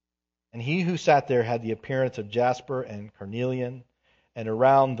 And he who sat there had the appearance of jasper and carnelian, and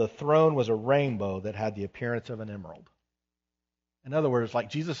around the throne was a rainbow that had the appearance of an emerald. In other words, like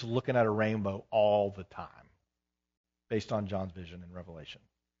Jesus is looking at a rainbow all the time, based on John's vision in Revelation.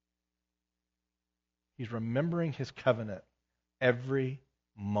 He's remembering his covenant every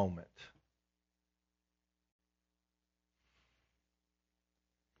moment.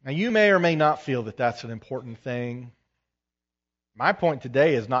 Now, you may or may not feel that that's an important thing. My point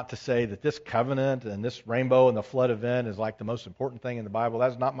today is not to say that this covenant and this rainbow and the flood event is like the most important thing in the Bible.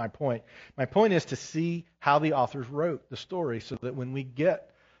 That's not my point. My point is to see how the authors wrote the story so that when we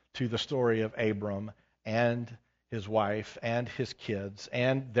get to the story of Abram and his wife and his kids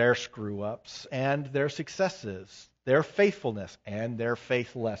and their screw-ups and their successes, their faithfulness and their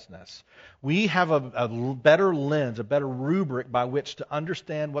faithlessness, we have a better lens, a better rubric by which to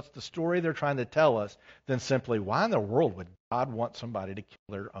understand what's the story they're trying to tell us than simply, why in the world would God want somebody to kill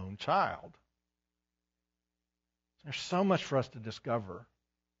their own child? There's so much for us to discover.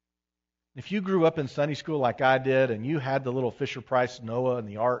 If you grew up in Sunday school like I did and you had the little Fisher-Price Noah and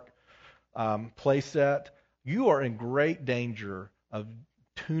the Ark play set, you are in great danger of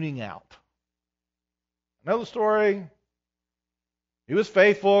tuning out. Know the story. He was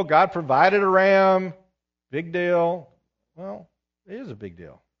faithful. God provided a ram. Big deal. Well, it is a big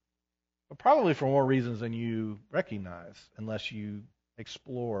deal. But probably for more reasons than you recognize unless you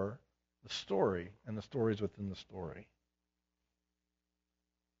explore the story and the stories within the story.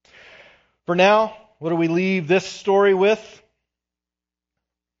 For now, what do we leave this story with?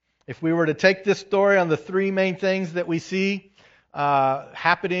 If we were to take this story on the three main things that we see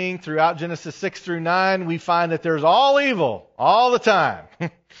happening throughout Genesis 6 through 9, we find that there's all evil all the time.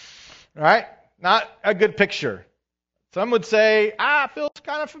 Right? Not a good picture. Some would say, it feels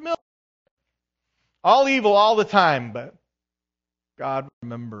kind of familiar. All evil all the time, but God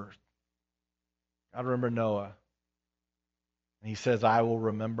remembers. God remembered Noah. And he says, I will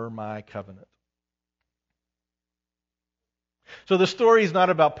remember my covenant. So the story is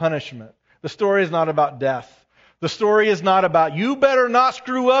not about punishment. The story is not about death. The story is not about, you better not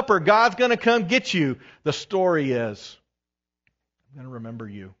screw up or God's going to come get you. The story is, I'm going to remember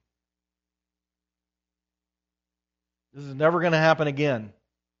you. This is never going to happen again.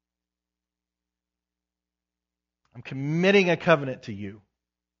 I'm committing a covenant to you.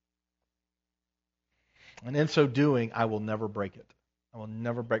 And in so doing, I will never break it. I will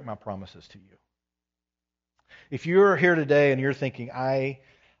never break my promises to you. If you're here today and you're thinking, I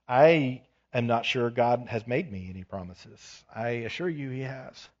am not sure God has made me any promises, I assure you He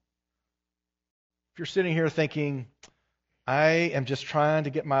has. If you're sitting here thinking, I am just trying to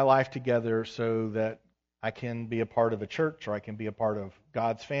get my life together so that I can be a part of a church, or I can be a part of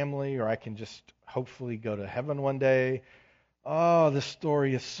God's family, or I can just hopefully go to heaven one day. Oh, this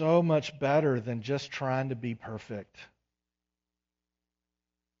story is so much better than just trying to be perfect.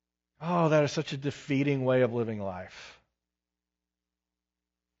 Oh, that is such a defeating way of living life.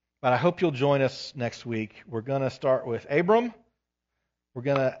 But I hope you'll join us next week. We're going to start with Abram. We're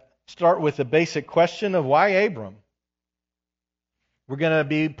going to start with the basic question of why Abram. We're going to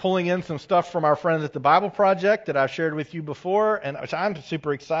be pulling in some stuff from our friends at the Bible Project that I've shared with you before, and which I'm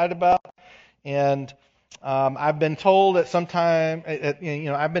super excited about. And I've been told at some time,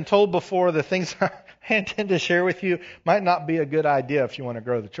 I've been told before the things I intend to share with you might not be a good idea if you want to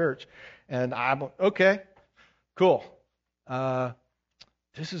grow the church. And I'm okay, cool.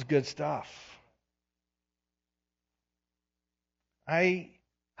 This is good stuff. I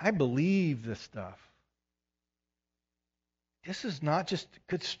believe this stuff. This is not just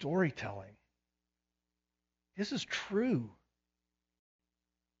good storytelling. This is true.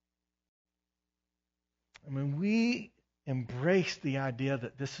 And when we embrace the idea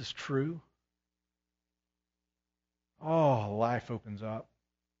that this is true, life opens up.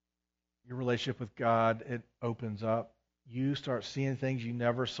 Your relationship with God, it opens up. You start seeing things you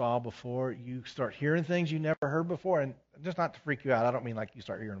never saw before. You start hearing things you never heard before. And just not to freak you out, I don't mean like you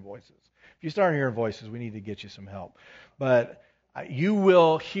start hearing voices. If you start hearing voices, we need to get you some help. But you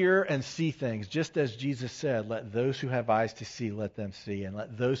will hear and see things, just as Jesus said, let those who have eyes to see, let them see. And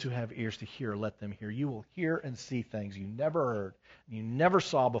let those who have ears to hear, let them hear. You will hear and see things you never heard, you never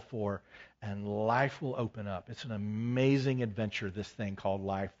saw before, and life will open up. It's an amazing adventure, this thing called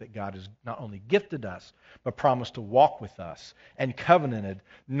life, that God has not only gifted us, but promised to walk with us and covenanted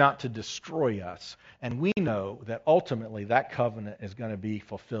not to destroy us. And we know that ultimately that covenant is going to be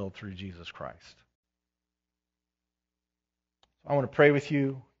fulfilled through Jesus Christ. I want to pray with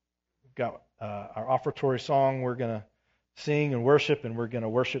you. We've got our offertory song we're going to sing and worship, and we're going to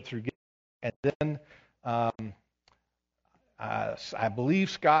worship through giving. And then I believe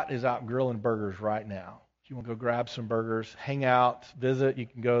Scott is out grilling burgers right now. If you want to go grab some burgers, hang out, visit, you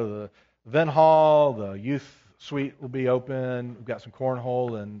can go to the event hall. The youth suite will be open. We've got some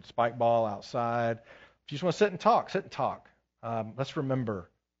cornhole and spike ball outside. If you just want to sit and talk, Let's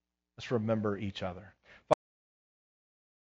remember each other.